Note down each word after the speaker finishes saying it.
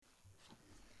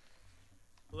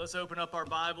Let's open up our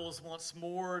Bibles once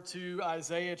more to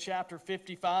Isaiah chapter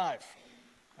 55.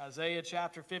 Isaiah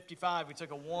chapter 55. We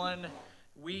took a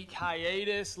one-week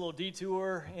hiatus, a little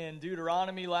detour in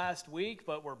Deuteronomy last week,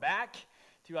 but we're back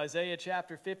to Isaiah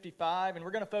chapter 55, and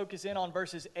we're going to focus in on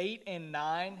verses 8 and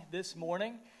 9 this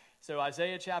morning. So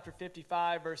Isaiah chapter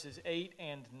 55, verses 8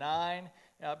 and 9.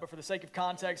 But for the sake of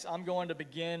context, I'm going to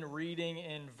begin reading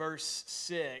in verse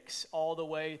 6 all the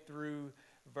way through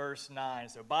verse 9.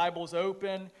 So Bible's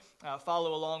open.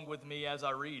 Follow along with me as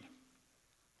I read.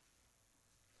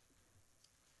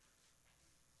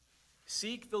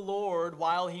 Seek the Lord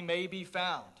while he may be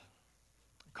found.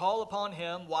 Call upon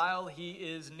him while he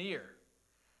is near.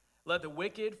 Let the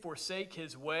wicked forsake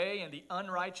his way, and the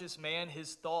unrighteous man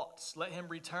his thoughts. Let him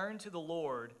return to the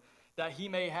Lord, that he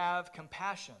may have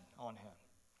compassion on him,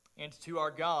 and to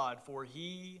our God, for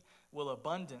he will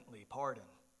abundantly pardon.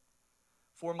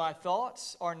 For my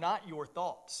thoughts are not your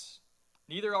thoughts,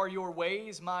 neither are your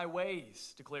ways my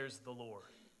ways, declares the Lord.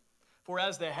 For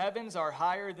as the heavens are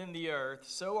higher than the earth,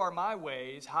 so are my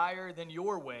ways higher than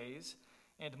your ways,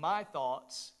 and my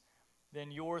thoughts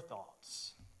than your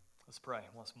thoughts. Let's pray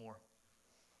once more.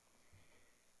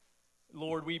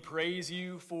 Lord, we praise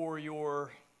you for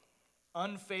your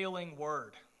unfailing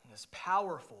word. It's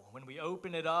powerful when we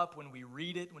open it up, when we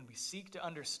read it, when we seek to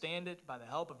understand it by the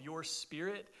help of your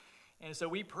Spirit. And so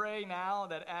we pray now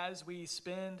that as we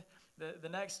spend the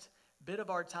next bit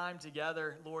of our time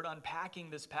together, Lord,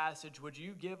 unpacking this passage, would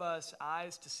you give us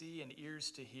eyes to see and ears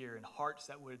to hear and hearts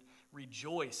that would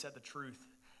rejoice at the truth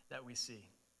that we see.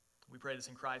 We pray this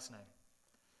in Christ's name.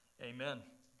 Amen.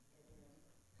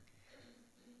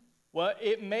 Well,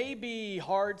 it may be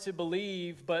hard to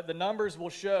believe, but the numbers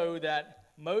will show that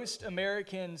most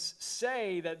Americans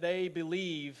say that they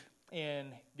believe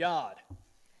in God.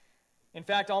 In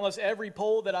fact, almost every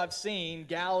poll that I've seen,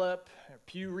 Gallup,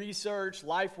 Pew Research,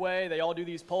 Lifeway, they all do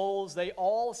these polls, they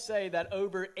all say that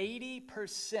over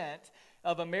 80%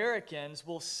 of Americans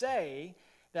will say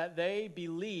that they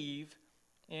believe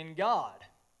in God.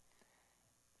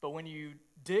 But when you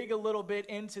dig a little bit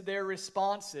into their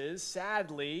responses,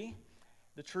 sadly,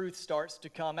 the truth starts to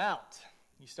come out.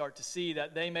 You start to see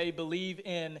that they may believe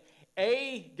in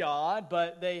a God,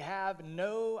 but they have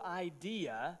no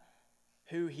idea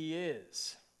who he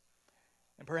is.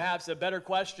 And perhaps a better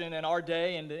question in our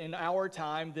day and in our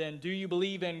time than do you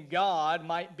believe in God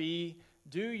might be,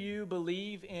 do you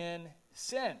believe in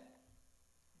sin?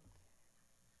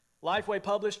 Lifeway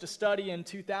published a study in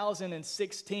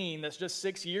 2016 that's just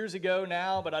 6 years ago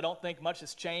now, but I don't think much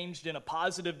has changed in a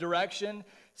positive direction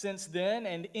since then.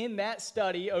 And in that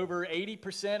study, over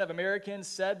 80% of Americans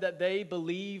said that they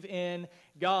believe in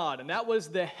God. And that was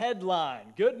the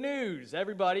headline. Good news,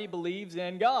 everybody believes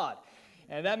in God.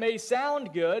 And that may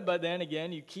sound good, but then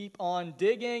again, you keep on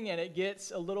digging and it gets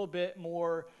a little bit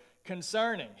more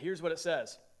concerning. Here's what it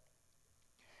says.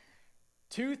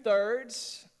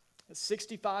 2/3,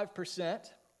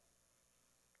 65%,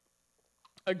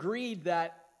 agreed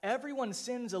that everyone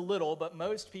sins a little, but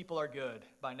most people are good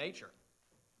by nature.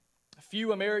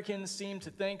 Few Americans seem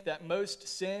to think that most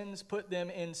sins put them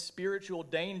in spiritual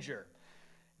danger.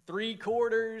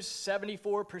 3/4,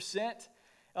 74%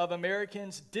 of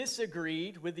Americans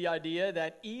disagreed with the idea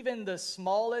that even the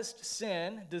smallest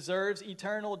sin deserves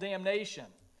eternal damnation.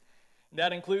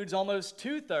 That includes almost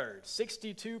 2/3,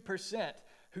 62%,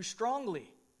 who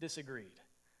strongly disagreed.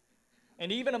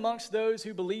 And even amongst those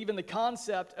who believe in the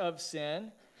concept of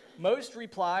sin, most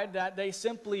replied that they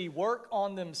simply work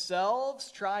on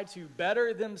themselves, try to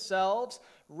better themselves,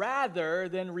 rather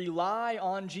than rely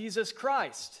on Jesus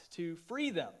Christ to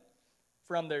free them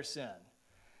from their sin.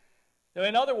 Now,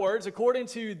 in other words, according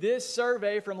to this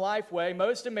survey from Lifeway,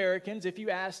 most Americans, if you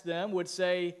ask them, would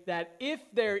say that if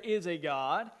there is a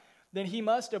God, then he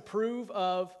must approve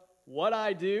of what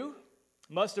I do,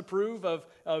 must approve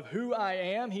of who I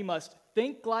am. He must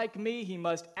think like me. He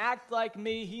must act like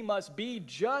me. He must be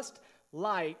just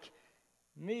like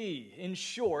me. In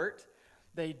short,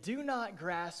 they do not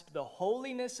grasp the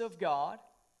holiness of God,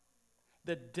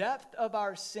 the depth of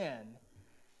our sin,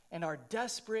 and our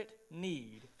desperate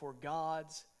need for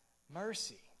God's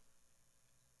mercy.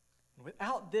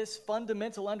 Without this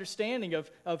fundamental understanding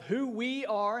of who we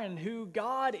are and who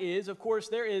God is, of course,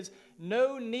 there is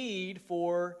no need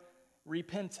for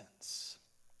repentance.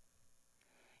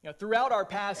 Throughout our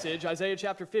passage, Isaiah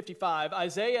chapter 55,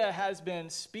 Isaiah has been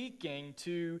speaking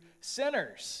to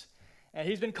sinners. And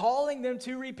he's been calling them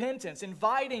to repentance,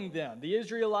 inviting them. The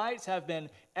Israelites have been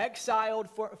exiled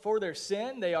for their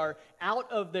sin. They are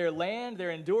out of their land. They're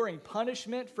enduring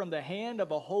punishment from the hand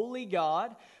of a holy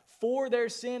God. for their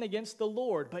sin against the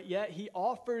Lord, but yet he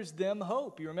offers them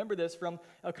hope. You remember this from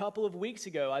a couple of weeks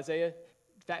ago, Isaiah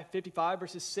 55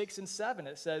 verses 6 and 7.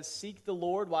 It says, "Seek the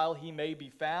Lord while he may be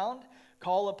found.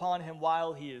 Call upon him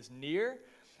while he is near.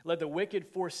 Let the wicked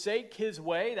forsake his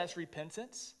way," that's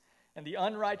repentance, "and the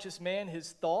unrighteous man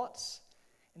his thoughts."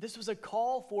 And this was a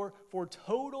call for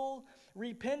total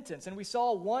repentance. And we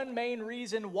saw one main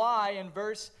reason why in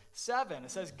verse 7.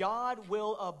 It says, God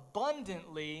will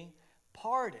abundantly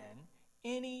pardon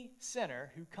any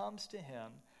sinner who comes to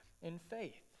him in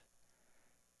faith.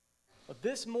 But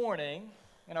this morning,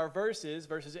 in our verses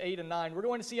 8 and 9, we're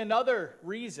going to see another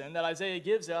reason that Isaiah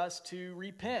gives us to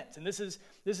repent. And this is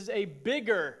a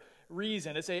bigger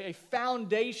reason. It's a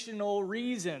foundational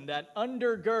reason that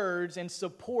undergirds and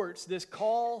supports this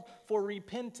call for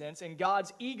repentance and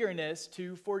God's eagerness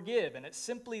to forgive. And it's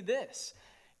simply this: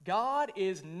 God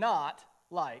is not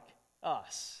like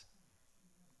us.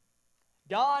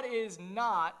 God is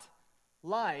not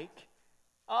like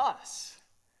us.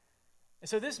 And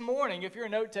so this morning, if you're a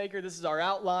note taker, this is our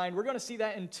outline. We're going to see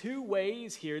that in two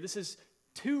ways here. This is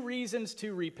two reasons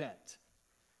to repent.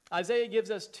 Isaiah gives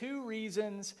us two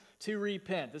reasons to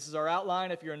repent. This is our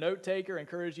outline. If you're a note taker, I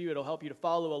encourage you, it'll help you to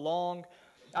follow along.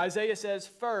 Isaiah says,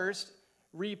 first,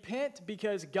 repent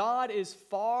because God is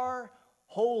far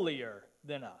holier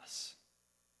than us.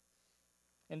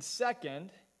 And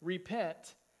second,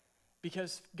 repent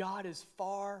because God is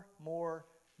far more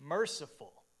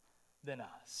merciful than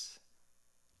us.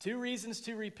 Two reasons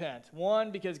to repent.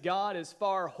 One, because God is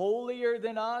far holier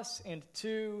than us. And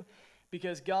two,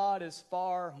 because God is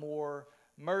far more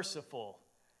merciful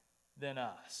than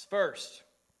us. First,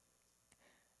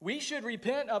 we should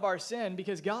repent of our sin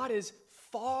because God is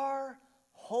far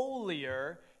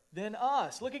holier than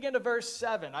us. Look again to verse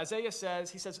 7. Isaiah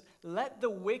says, let the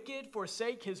wicked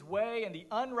forsake his way and the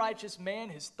unrighteous man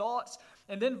his thoughts.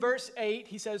 And then verse 8,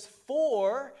 he says,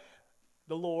 for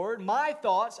the Lord, my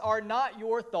thoughts are not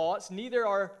your thoughts, neither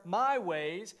are my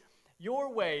ways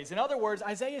your ways. In other words,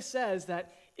 Isaiah says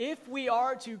that if we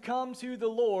are to come to the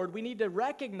Lord, we need to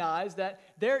recognize that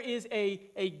there is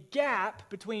a gap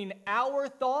between our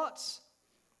thoughts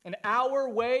and our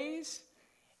ways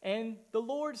and the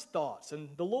Lord's thoughts and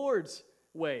the Lord's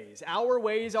ways. Our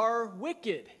ways are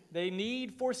wicked. They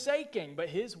need forsaking, but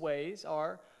his ways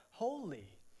are holy.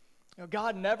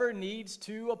 God never needs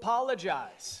to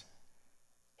apologize.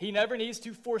 He never needs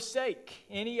to forsake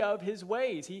any of his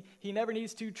ways. He never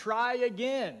needs to try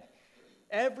again.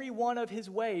 Every one of his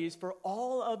ways for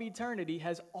all of eternity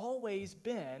has always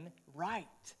been right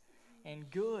and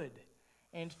good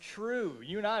and true.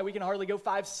 You and I, we can hardly go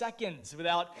 5 seconds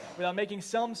without making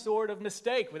some sort of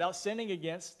mistake, without sinning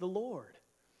against the Lord.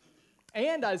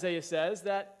 And Isaiah says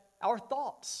that our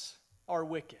thoughts are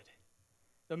wicked.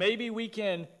 So maybe we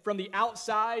can, from the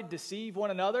outside, deceive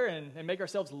one another and make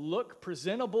ourselves look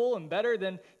presentable and better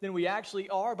than we actually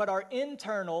are. But our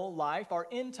internal life, our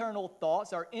internal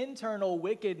thoughts, our internal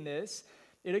wickedness,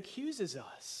 it accuses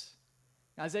us.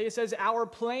 Isaiah says our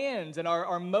plans and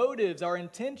our motives, our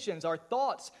intentions, our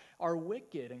thoughts are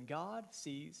wicked, and God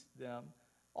sees them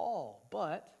all.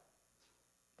 But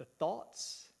the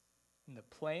thoughts and the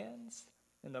plans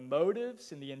and the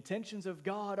motives and the intentions of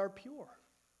God are pure.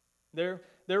 They're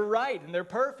right and they're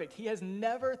perfect. He has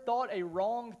never thought a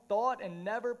wrong thought and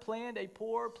never planned a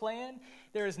poor plan.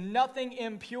 There is nothing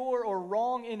impure or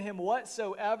wrong in him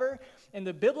whatsoever. And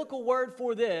the biblical word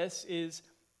for this is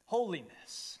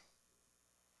holiness.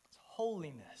 It's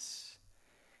holiness.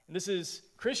 And this is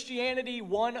Christianity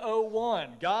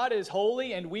 101. God is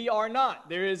holy and we are not.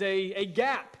 There is a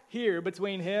gap here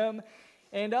between him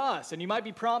and us. And you might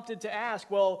be prompted to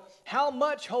ask, well, how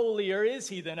much holier is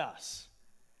he than us?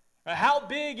 How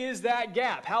big is that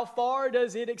gap? How far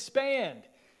does it expand?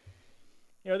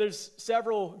 There's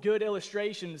several good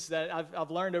illustrations that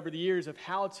I've learned over the years of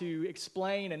how to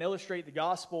explain and illustrate the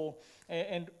gospel.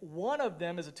 And one of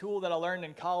them is a tool that I learned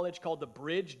in college called the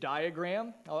bridge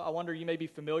diagram. I wonder you may be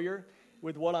familiar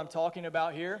with what I'm talking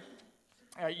about here.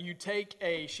 You take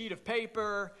a sheet of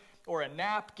paper or a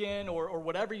napkin or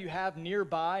whatever you have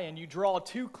nearby, and you draw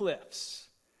two cliffs.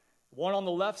 One on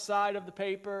the left side of the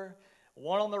paper,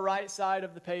 one on the right side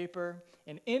of the paper,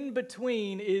 and in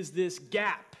between is this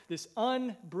gap, this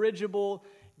unbridgeable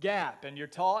gap. And you're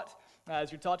taught, as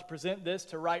you're taught to present this,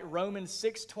 to write Romans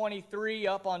 6:23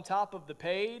 up on top of the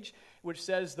page, which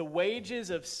says, the wages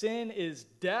of sin is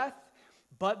death,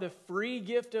 but the free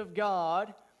gift of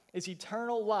God is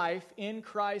eternal life in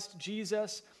Christ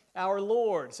Jesus our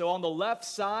Lord. So on the left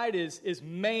side is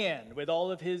man with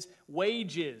all of his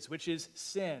wages, which is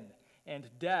sin and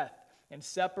death and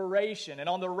separation. And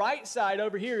on the right side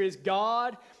over here is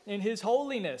God and his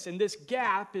holiness. And this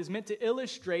gap is meant to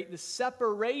illustrate the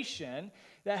separation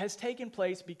that has taken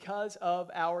place because of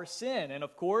our sin. And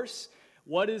of course,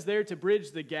 what is there to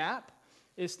bridge the gap?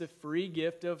 It's the free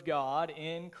gift of God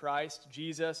in Christ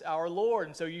Jesus our Lord.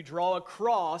 And so you draw a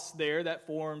cross there that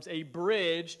forms a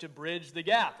bridge to bridge the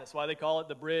gap. That's why they call it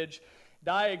the bridge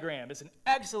diagram. It's an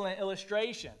excellent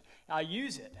illustration. I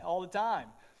use it all the time.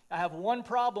 I have one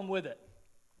problem with it.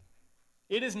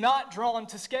 It is not drawn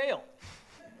to scale.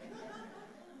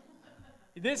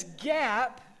 This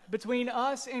gap between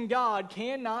us and God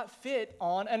cannot fit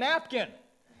on a napkin.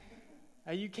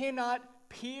 You cannot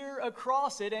peer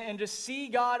across it and just see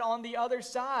God on the other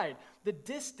side. The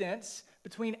distance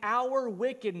between our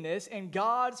wickedness and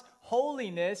God's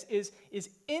holiness is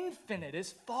infinite,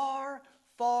 is far,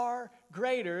 far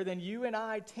greater than you and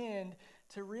I tend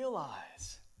to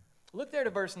realize. Look there to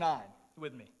verse 9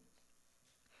 with me.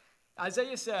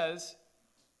 Isaiah says,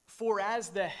 "For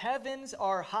as the heavens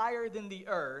are higher than the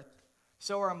earth,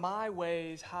 so are my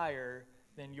ways higher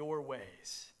than your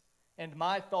ways, and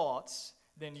my thoughts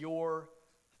than your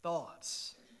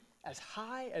thoughts." As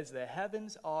high as the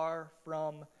heavens are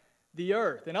from the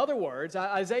earth. In other words,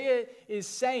 Isaiah is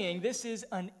saying this is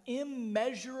an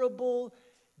immeasurable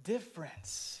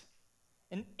difference,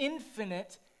 an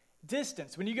infinite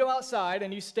distance. When you go outside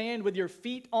and you stand with your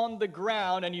feet on the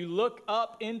ground and you look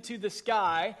up into the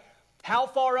sky, how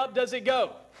far up does it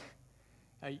go?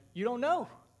 You don't know.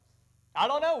 I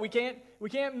don't know. We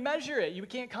can't measure it. You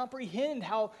can't comprehend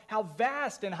how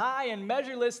vast and high and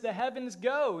measureless the heavens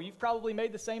go. You've probably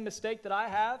made the same mistake that I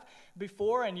have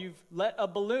before, and you've let a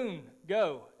balloon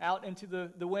go out into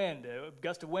the wind. A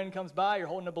gust of wind comes by, you're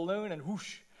holding a balloon, and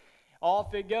whoosh,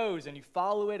 off it goes, and you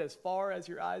follow it as far as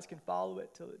your eyes can follow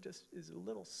it till it just is a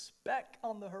little speck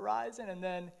on the horizon, and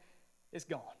then it's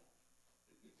gone.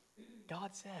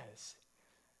 God says,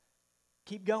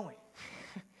 keep going.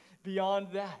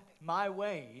 Beyond that, my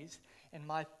ways and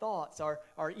my thoughts are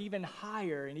even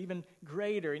higher and even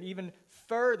greater and even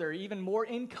further, even more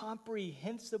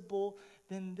incomprehensible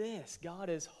than this. God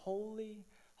is holy,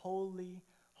 holy,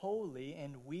 holy,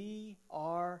 and we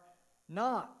are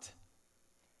not.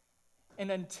 And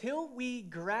until we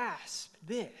grasp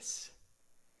this,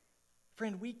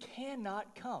 friend, we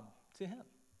cannot come to him.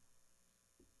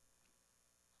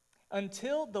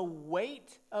 Until the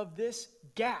weight of this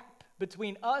gap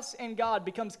between us and God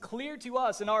becomes clear to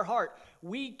us in our heart,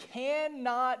 we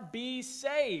cannot be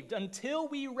saved. Until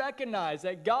we recognize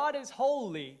that God is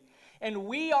holy and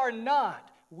we are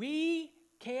not, we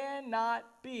cannot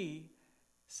be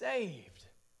saved.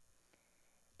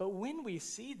 But when we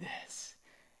see this,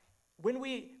 when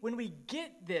we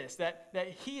get this,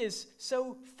 that he is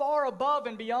so far above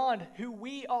and beyond who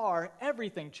we are,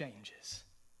 everything changes.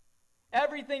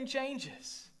 Everything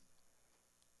changes.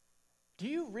 Do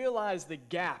you realize the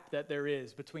gap that there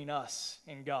is between us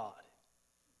and God?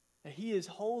 That he is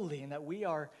holy and that we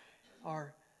are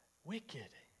wicked.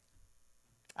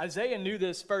 Isaiah knew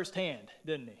this firsthand,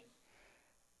 didn't he?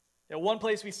 And one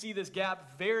place we see this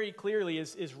gap very clearly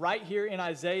is right here in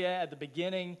Isaiah at the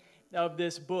beginning of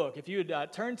this book. If you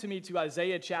would turn to me to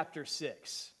Isaiah chapter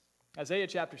 6. Isaiah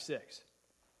chapter 6.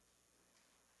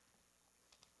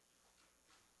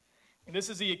 And this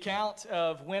is the account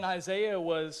of when Isaiah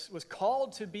was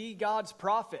called to be God's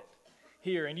prophet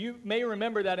here. And you may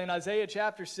remember that in Isaiah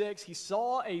chapter 6, he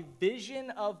saw a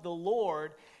vision of the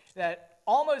Lord that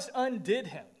almost undid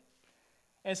him.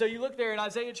 And so you look there in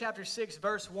Isaiah chapter 6,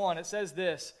 verse 1, it says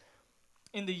this,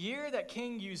 "In the year that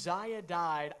King Uzziah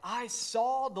died, I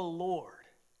saw the Lord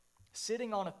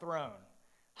sitting on a throne,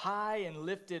 high and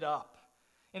lifted up,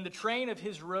 and the train of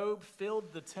his robe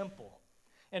filled the temple.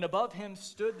 And above him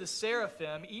stood the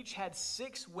seraphim. Each had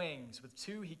 6 wings. With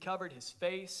 2 he covered his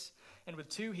face, and with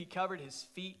 2 he covered his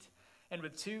feet, and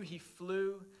with 2 he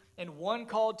flew. And one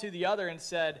called to the other and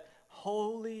said,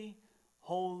 Holy,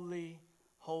 holy,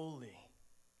 holy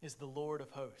is the Lord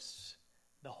of hosts.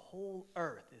 The whole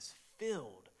earth is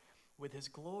filled with his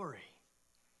glory.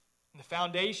 And the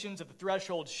foundations of the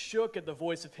threshold shook at the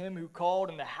voice of him who called,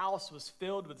 and the house was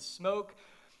filled with smoke.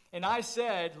 And I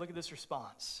said," look at this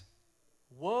response,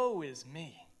 "Woe is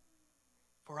me,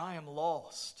 for I am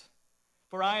lost.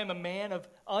 For I am a man of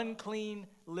unclean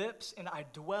lips, and I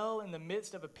dwell in the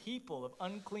midst of a people of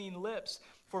unclean lips.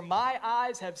 For my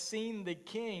eyes have seen the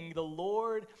King, the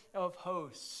Lord of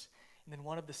hosts." And then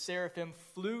one of the seraphim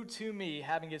flew to me,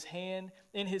 having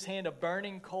in his hand a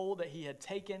burning coal that he had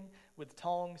taken with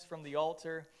tongs from the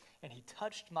altar. And he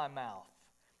touched my mouth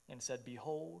and said,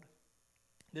 "Behold,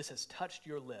 this has touched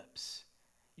your lips.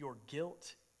 Your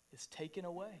guilt is taken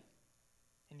away,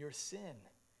 and your sin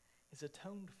is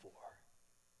atoned for.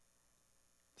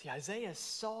 See, Isaiah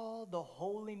saw the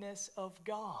holiness of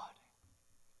God.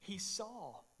 He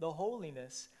saw the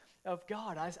holiness of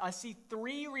God. I see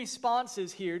three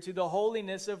responses here to the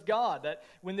holiness of God. That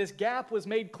when this gap was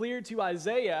made clear to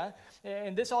Isaiah,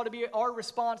 and this ought to be our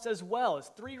response as well. It's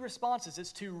three responses.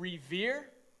 It's to revere,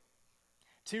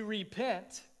 to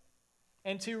repent,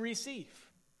 and to receive.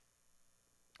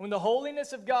 When the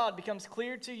holiness of God becomes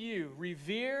clear to you,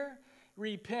 revere,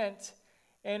 repent,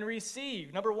 and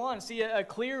receive. Number one, see, a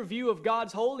clear view of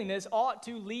God's holiness ought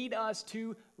to lead us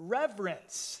to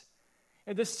reverence.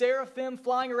 And the seraphim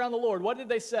flying around the Lord, what did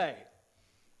they say?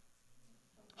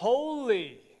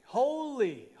 Holy,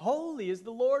 holy, holy is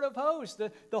the Lord of hosts.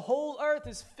 The whole earth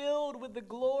is filled with the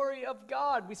glory of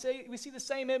God. We see the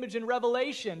same image in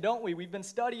Revelation, don't we? We've been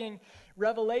studying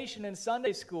Revelation in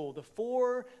Sunday school. The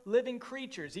four living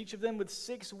creatures, each of them with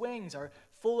 6 wings, are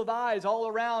full of eyes all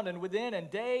around and within, and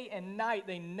day and night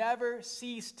they never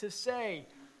cease to say,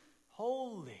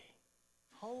 holy,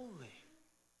 holy,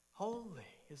 holy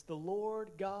is the Lord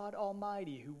God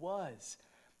Almighty, who was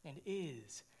and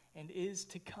is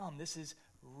to come. This is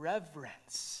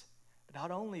reverence. But not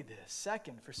only this,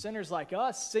 second, for sinners like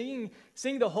us, seeing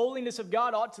the holiness of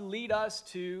God ought to lead us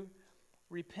to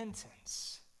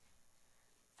repentance.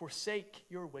 Forsake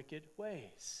your wicked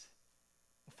ways.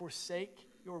 Forsake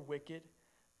your wicked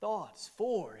thoughts.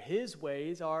 For his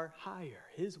ways are higher.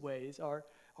 His ways are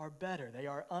better. They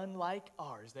are unlike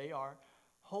ours. They are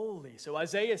holy. So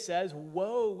Isaiah says,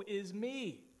 woe is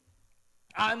me.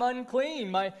 I'm unclean.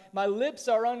 My lips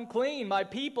are unclean. My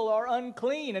people are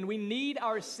unclean. And we need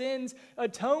our sins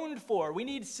atoned for. We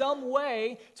need some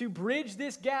way to bridge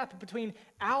this gap between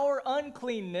our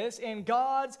uncleanness and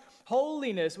God's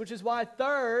holiness, which is why,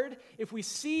 third, if we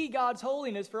see God's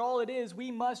holiness for all it is, we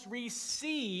must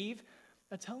receive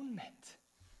atonement.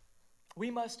 We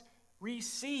must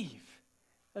receive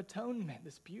atonement.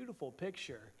 This beautiful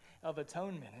picture of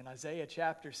atonement in Isaiah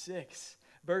chapter 6.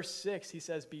 Verse 6, he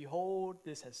says, behold,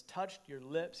 this has touched your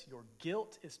lips, your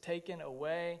guilt is taken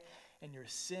away, and your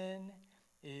sin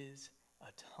is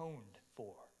atoned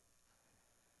for.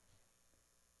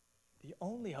 The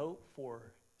only hope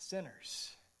for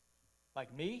sinners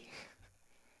like me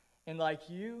and like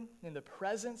you in the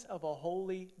presence of a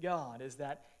holy God is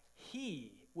that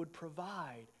he would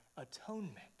provide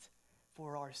atonement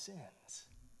for our sins.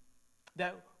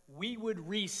 That we would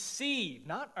receive,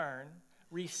 not earn,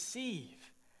 receive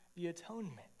the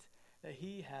atonement that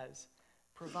he has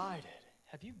provided.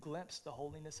 Have you glimpsed the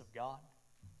holiness of God?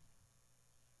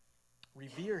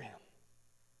 Revere him.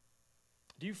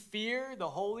 Do you fear the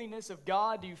holiness of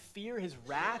God? Do you fear his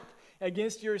wrath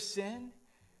against your sin?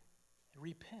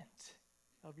 Repent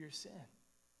of your sin.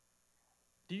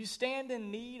 Do you stand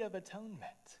in need of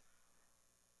atonement?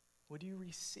 Would you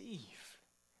receive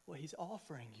what he's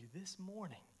offering you this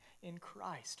morning in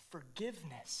Christ?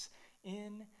 Forgiveness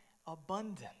in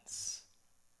abundance.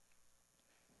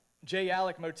 J.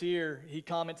 Alec Motyer, he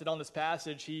commented on this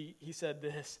passage. He said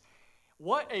this,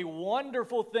 what a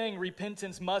wonderful thing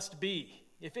repentance must be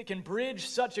if it can bridge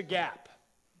such a gap.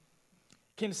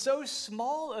 Can so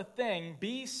small a thing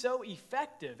be so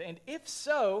effective? And if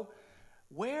so,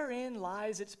 wherein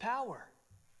lies its power?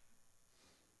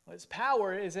 Well, its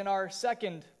power is in our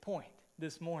second point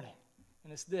this morning,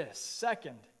 and it's this.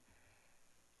 Second,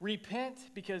 repent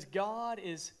because God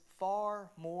is far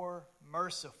more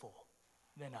merciful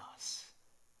than us.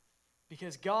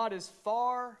 Because God is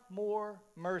far more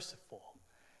merciful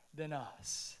than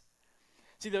us.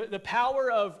 See, the power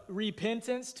of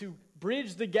repentance to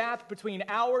bridge the gap between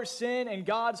our sin and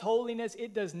God's holiness,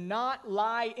 it does not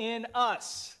lie in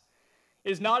us. It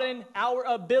is not in our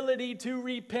ability to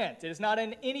repent. It is not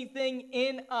in anything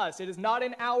in us. It is not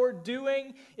in our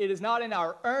doing. It is not in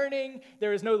our earning.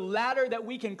 There is no ladder that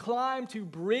we can climb to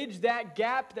bridge that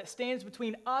gap that stands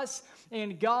between us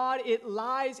and God. It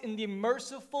lies in the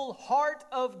merciful heart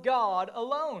of God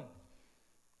alone.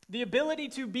 The ability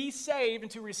to be saved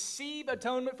and to receive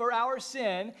atonement for our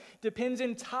sin depends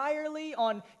entirely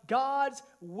on God's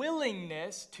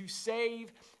willingness to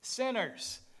save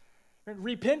sinners.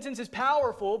 Repentance is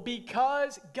powerful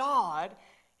because God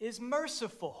is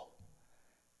merciful.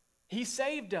 He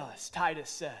saved us, Titus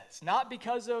says, not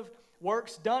because of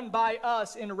works done by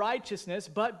us in righteousness,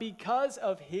 but because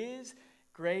of his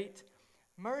great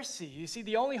mercy. You see,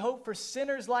 the only hope for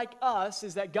sinners like us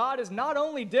is that God is not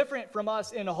only different from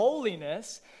us in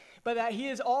holiness, but that he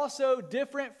is also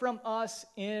different from us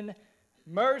in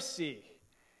mercy.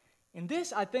 And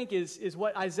this, I think, is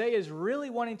what Isaiah is really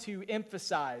wanting to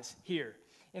emphasize here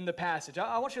in the passage.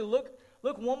 I want you to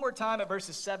look one more time at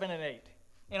verses 7 and 8.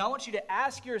 And I want you to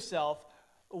ask yourself,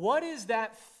 what is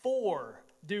that for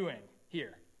doing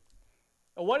here?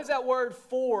 What is that word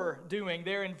for doing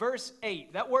there in verse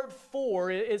 8? That word for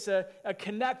is a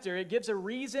connector. It gives a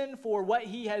reason for what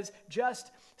he has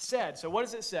just said. So what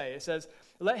does it say? It says,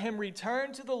 let him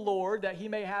return to the Lord that he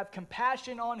may have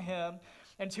compassion on him,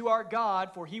 and to our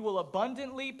God, for he will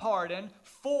abundantly pardon.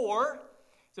 For,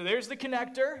 so there's the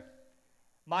connector.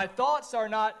 My thoughts are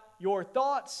not your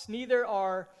thoughts, neither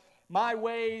are my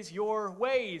ways your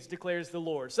ways, declares the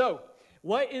Lord. So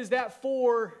what is that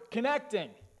for connecting?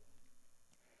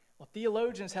 Well,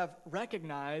 theologians have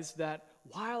recognized that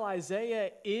while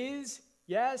Isaiah is,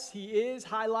 yes, he is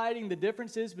highlighting the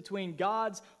differences between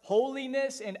God's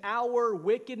holiness and our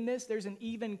wickedness, there's an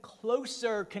even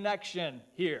closer connection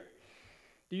here.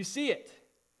 Do you see it?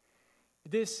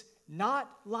 This not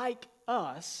like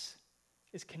us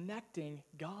is connecting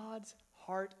God's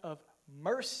heart of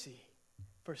mercy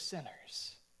for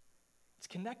sinners. It's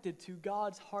connected to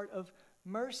God's heart of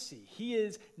mercy. He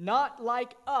is not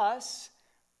like us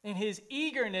in his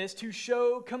eagerness to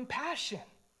show compassion.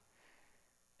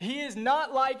 He is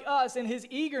not like us in his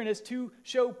eagerness to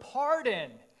show pardon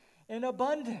in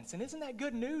abundance. And isn't that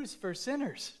good news for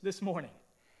sinners this morning?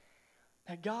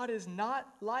 That God is not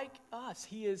like us.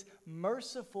 He is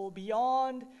merciful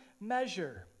beyond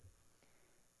measure.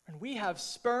 And we have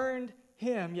spurned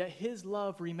him, yet his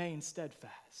love remains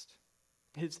steadfast.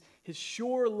 His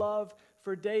sure love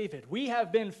for David. We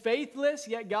have been faithless,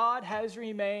 yet God has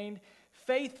remained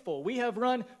faithful. We have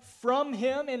run from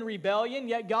him in rebellion,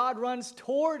 yet God runs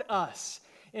toward us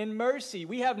in mercy.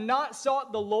 We have not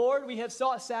sought the Lord. We have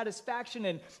sought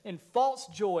satisfaction in false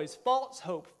joys, false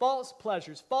hope, false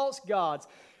pleasures, false gods.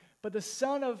 But the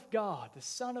Son of God, the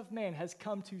Son of Man, has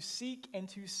come to seek and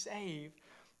to save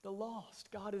the lost.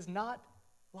 God is not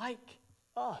like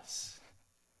us.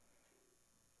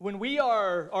 When we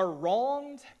are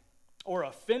wronged or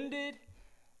offended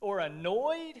or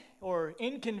annoyed or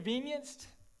inconvenienced,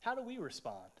 how do we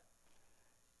respond?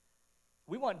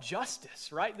 We want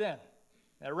justice right then.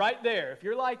 Right there, if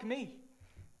you're like me,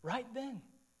 right then.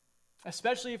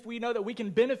 Especially if we know that we can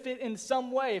benefit in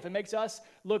some way. If it makes us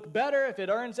look better, if it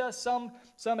earns us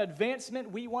some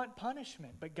advancement, we want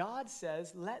punishment. But God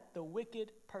says, let the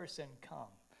wicked person come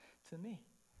to me,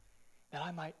 that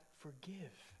I might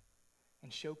forgive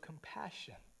and show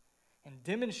compassion and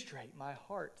demonstrate my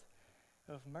heart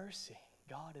of mercy.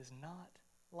 God is not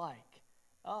like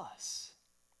us.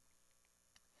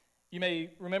 You may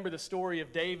remember the story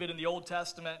of David in the Old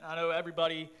Testament. I know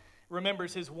everybody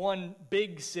remembers his one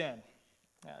big sin.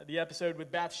 The episode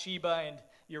with Bathsheba and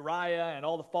Uriah and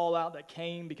all the fallout that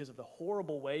came because of the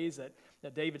horrible ways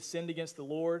that David sinned against the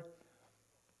Lord.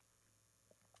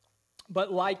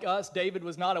 But like us, David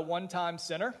was not a one-time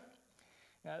sinner.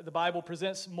 The Bible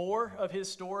presents more of his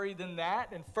story than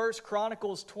that. In 1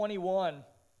 Chronicles 21,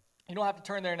 you don't have to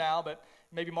turn there now, but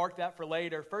maybe mark that for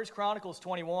later. 1 Chronicles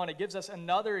 21, it gives us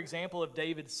another example of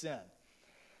David's sin.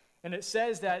 And it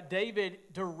says that David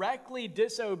directly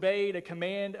disobeyed a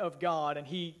command of God, and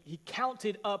he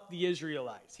counted up the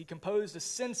Israelites. He composed a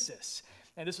census,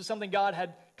 and this was something God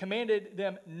had commanded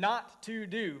them not to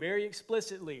do very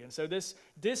explicitly. And so this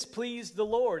displeased the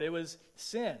Lord. It was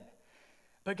sin.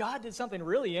 But God did something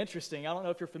really interesting. I don't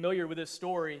know if you're familiar with this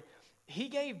story. He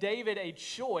gave David a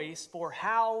choice for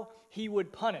how he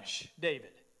would punish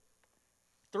David.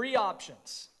 3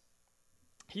 options.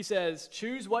 He says,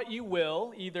 choose what you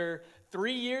will, either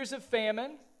 3 years of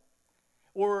famine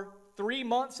or 3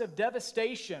 months of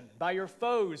devastation by your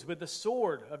foes with the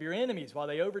sword of your enemies while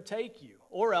they overtake you,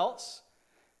 or else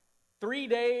 3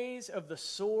 days of the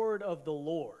sword of the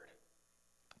Lord,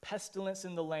 pestilence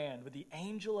in the land, with the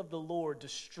angel of the Lord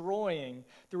destroying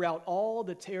throughout all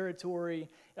the territory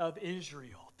of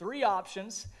Israel. 3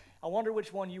 options. I wonder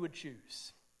which one you would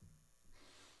choose.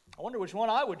 I wonder which one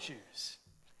I would choose.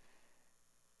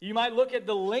 You might look at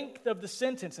the length of the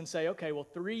sentence and say, okay, well,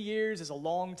 3 years is a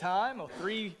long time. Well,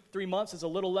 three months is a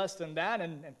little less than that,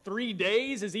 and 3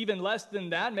 days is even less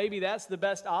than that. Maybe that's the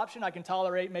best option. I can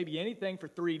tolerate maybe anything for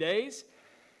 3 days.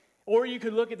 Or you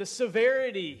could look at the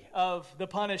severity of the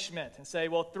punishment and say,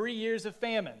 well, 3 years of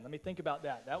famine. Let me think about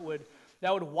that. That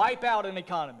would wipe out an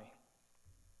economy.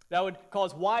 That would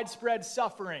cause widespread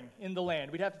suffering in the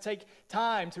land. We'd have to take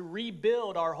time to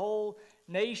rebuild our whole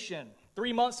nation.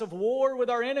 3 months of war with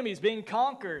our enemies being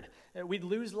conquered. We'd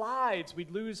lose lives. We'd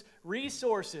lose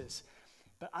resources.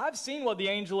 But I've seen what the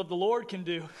angel of the Lord can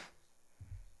do.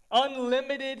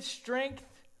 Unlimited strength,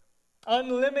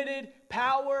 unlimited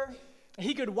power.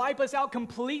 He could wipe us out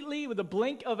completely with a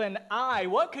blink of an eye.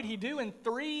 What could he do in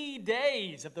 3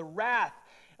 days of the wrath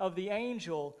of the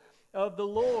angel of the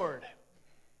Lord?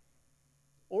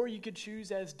 Or you could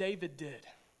choose as David did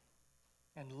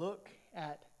and look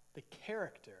at the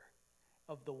character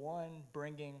of the one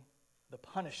bringing the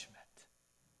punishment.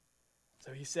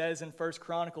 So he says in 1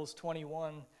 Chronicles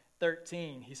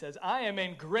 21:13, he says, I am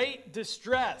in great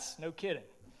distress. No kidding.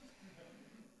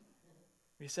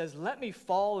 He says, let me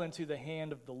fall into the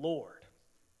hand of the Lord,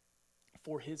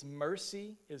 for his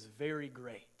mercy is very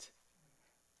great.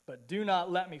 But do not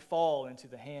let me fall into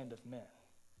the hand of men.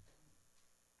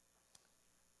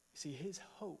 You see, his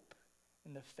hope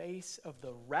in the face of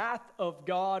the wrath of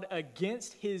God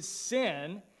against his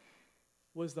sin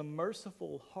was the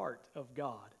merciful heart of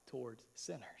God towards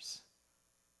sinners.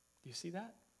 Do you see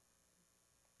that?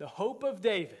 The hope of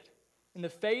David in the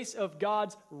face of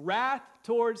God's wrath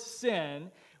towards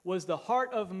sin was the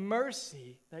heart of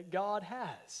mercy that God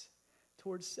has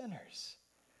towards sinners.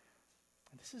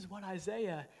 And this is what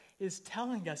Isaiah is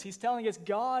telling us. He's telling us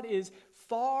God is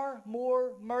far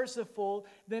more merciful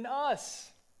than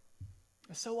us.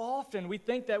 So often we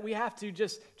think that we have to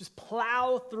just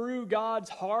plow through God's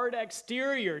hard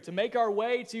exterior to make our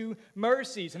way to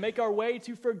mercy, to make our way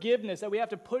to forgiveness, that we have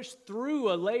to push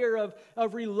through a layer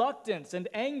of reluctance and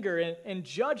anger and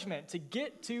judgment to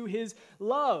get to his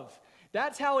love.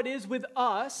 That's how it is with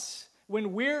us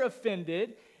when we're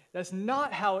offended. That's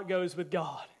not how it goes with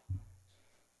God.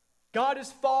 God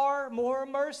is far more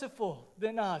merciful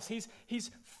than us.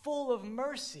 He's full of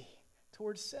mercy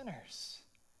towards sinners.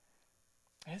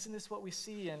 Isn't this what we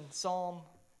see in Psalm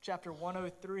chapter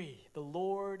 103? The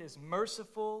Lord is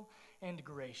merciful and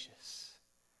gracious,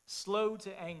 slow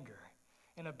to anger,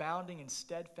 and abounding in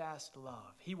steadfast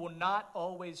love. He will not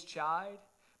always chide,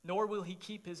 nor will he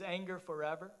keep his anger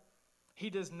forever.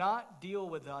 He does not deal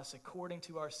with us according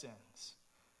to our sins,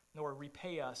 nor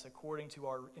repay us according to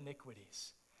our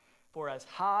iniquities. For as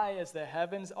high as the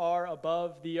heavens are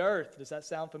above the earth, does that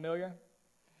sound familiar?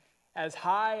 As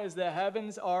high as the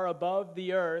heavens are above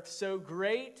the earth, so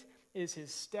great is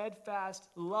his steadfast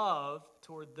love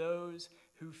toward those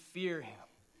who fear him.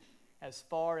 As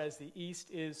far as the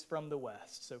east is from the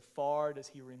west, so far does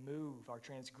he remove our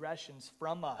transgressions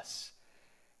from us.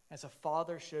 As a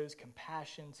father shows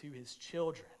compassion to his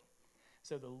children,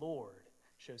 so the Lord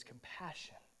shows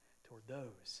compassion toward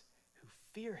those who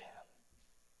fear him.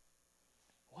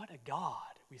 What a God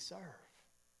we serve.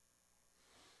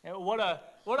 And what a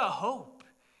hope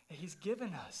that he's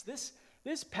given us.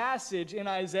 This passage in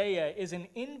Isaiah is an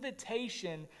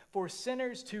invitation for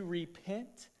sinners to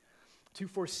repent, to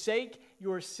forsake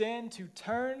your sin, to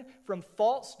turn from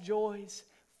false joys,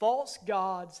 false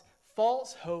gods,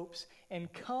 false hopes,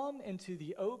 and come into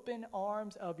the open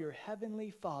arms of your heavenly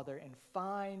Father and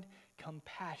find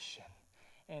compassion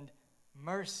and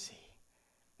mercy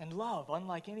and love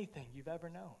unlike anything you've ever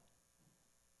known.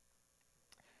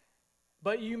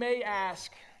 But you may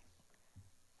ask,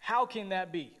 how can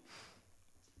that be?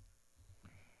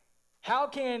 How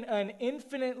can an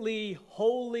infinitely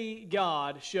holy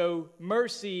God show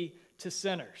mercy to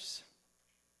sinners?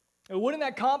 Wouldn't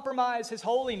that compromise his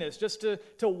holiness just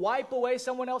to wipe away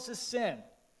someone else's sin?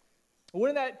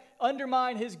 Wouldn't that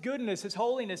undermine his goodness, his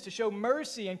holiness, to show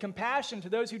mercy and compassion to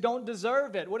those who don't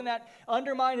deserve it? Wouldn't that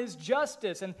undermine his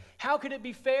justice? And how could it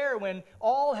be fair when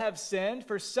all have sinned,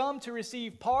 for some to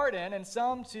receive pardon and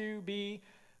some to be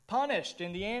punished?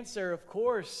 And the answer, of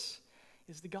course,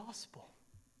 is the gospel.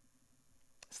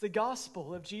 It's the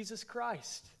gospel of Jesus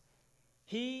Christ.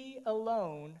 He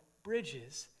alone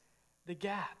bridges the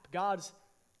gap. God's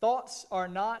thoughts are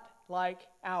not like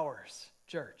ours,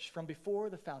 church. From before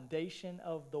the foundation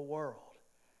of the world,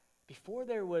 before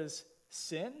there was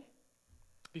sin,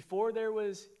 before there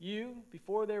was you,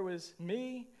 before there was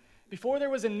me, before there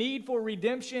was a need for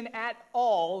redemption at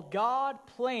all, God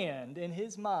planned in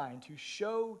his mind to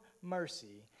show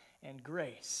mercy and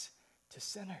grace to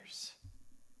sinners.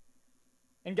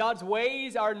 And God's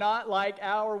ways are not like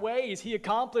our ways. He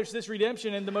accomplished this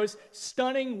redemption in the most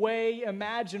stunning way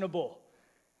imaginable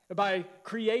by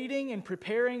creating and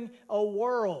preparing a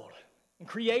world, and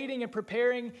creating and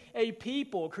preparing a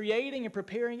people, creating and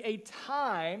preparing a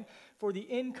time for the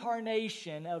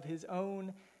incarnation of his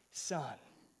own Son.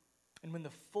 And when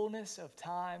the fullness of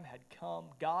time had come,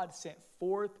 God sent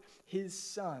forth his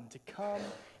Son to come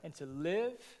and to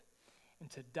live and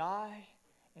to die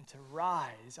and to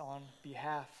rise on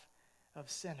behalf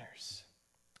of sinners,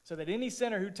 so that any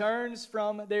sinner who turns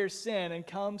from their sin and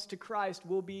comes to Christ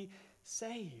will be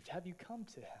saved. Have you come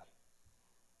to him?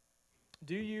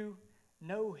 Do you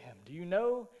know him? Do you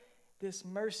know this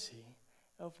mercy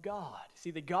of God?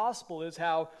 See, the gospel is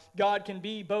how God can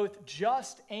be both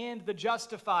just and the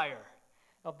justifier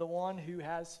of the one who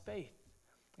has faith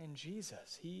in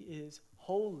Jesus. He is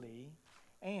holy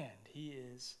and he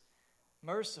is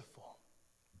merciful.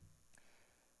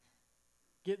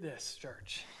 Get this,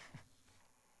 church.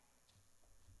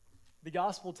 The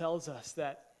gospel tells us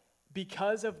that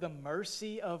because of the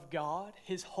mercy of God,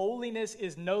 his holiness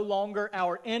is no longer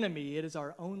our enemy, it is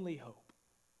our only hope.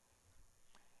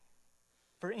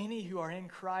 For any who are in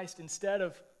Christ, instead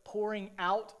of pouring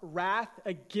out wrath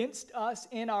against us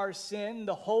in our sin,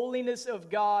 the holiness of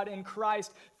God in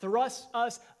Christ thrusts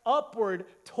us upward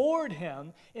toward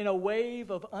him in a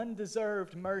wave of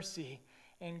undeserved mercy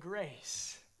and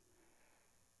grace.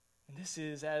 And this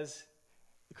is, as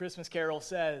the Christmas carol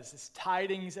says, it's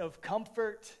tidings of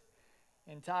comfort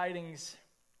and tidings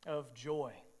of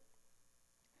joy.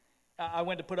 I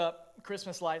went to put up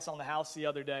Christmas lights on the house the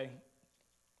other day.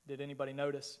 Did anybody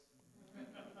notice?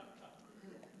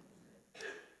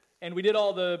 And we did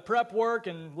all the prep work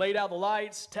and laid out the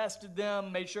lights, tested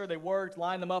them, made sure they worked,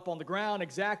 lined them up on the ground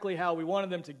exactly how we wanted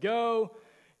them to go,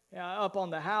 up on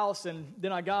the house. And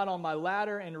then I got on my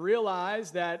ladder and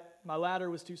realized that my ladder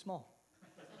was too small.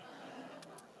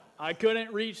 I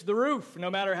couldn't reach the roof, no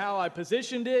matter how I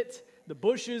positioned it. The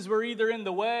bushes were either in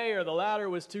the way or the ladder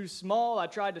was too small. I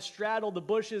tried to straddle the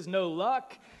bushes, no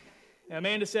luck. And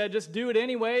Amanda said, just do it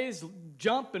anyways,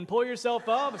 jump and pull yourself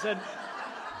up. I said,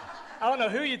 I don't know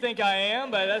who you think I am,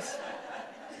 but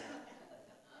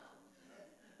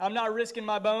I'm not risking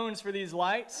my bones for these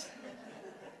lights.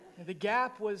 The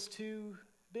gap was too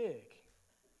big.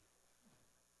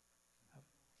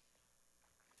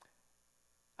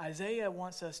 Isaiah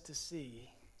wants us to see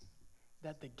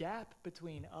that the gap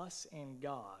between us and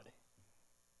God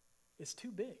is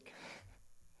too big.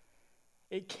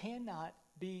 It cannot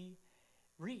be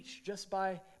reached just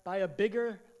by a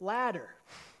bigger ladder.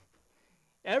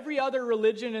 Every other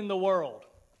religion in the world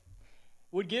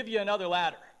would give you another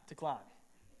ladder to climb.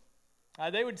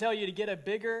 They would tell you to get a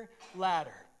bigger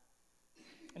ladder.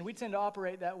 And we tend to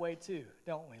operate that way too,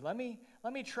 don't we? Let me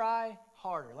try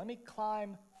harder. Let me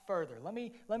climb further. Let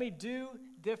me do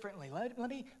differently.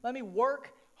 Let me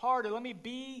work harder. Let me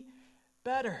be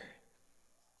better.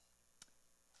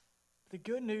 The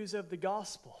good news of the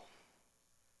gospel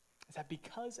is that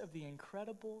because of the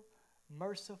incredible,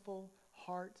 merciful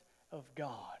heart of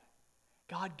God,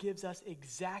 God gives us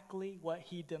exactly what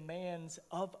he demands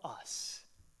of us,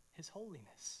 his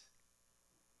holiness.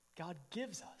 God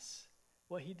gives us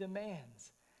what he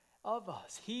demands of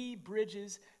us. He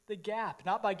bridges the gap,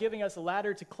 not by giving us a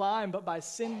ladder to climb, but by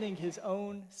sending his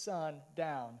own son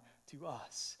down to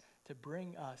us to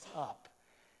bring us up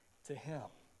to him.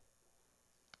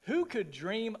 Who could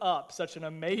dream up such an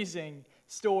amazing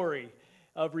story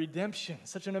of redemption,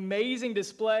 such an amazing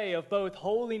display of both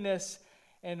holiness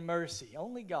and mercy?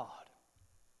 Only God.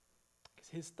 Because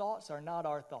his thoughts are not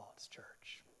our thoughts,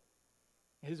 church.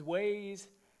 His ways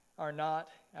are not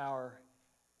our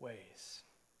ways.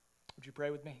 Would you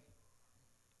pray with me?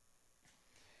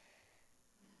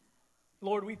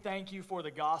 Lord, we thank you for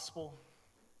the gospel,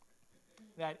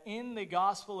 that in the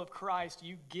gospel of Christ,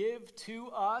 you give to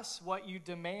us what you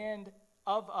demand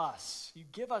of us. You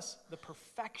give us the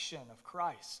perfection of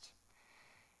Christ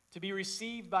to be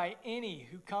received by any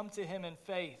who come to him in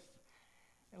faith.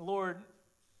 And Lord,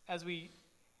 as we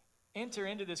enter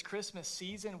into this Christmas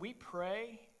season, we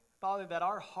pray, Father, that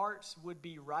our hearts would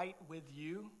be right with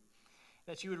you,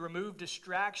 that you would remove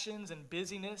distractions and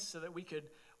busyness so that we could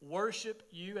worship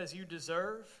you as you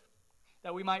deserve,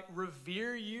 that we might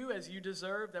revere you as you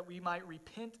deserve, that we might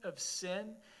repent of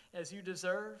sin as you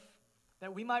deserve,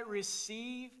 that we might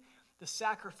receive the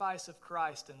sacrifice of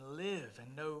Christ and live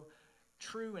and know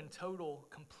true and total,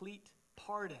 complete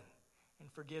pardon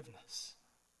and forgiveness.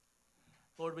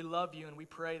 Lord, we love you and we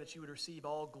pray that you would receive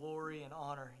all glory and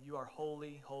honor. You are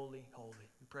holy, holy, holy.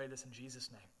 We pray this in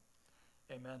Jesus'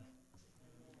 name. Amen.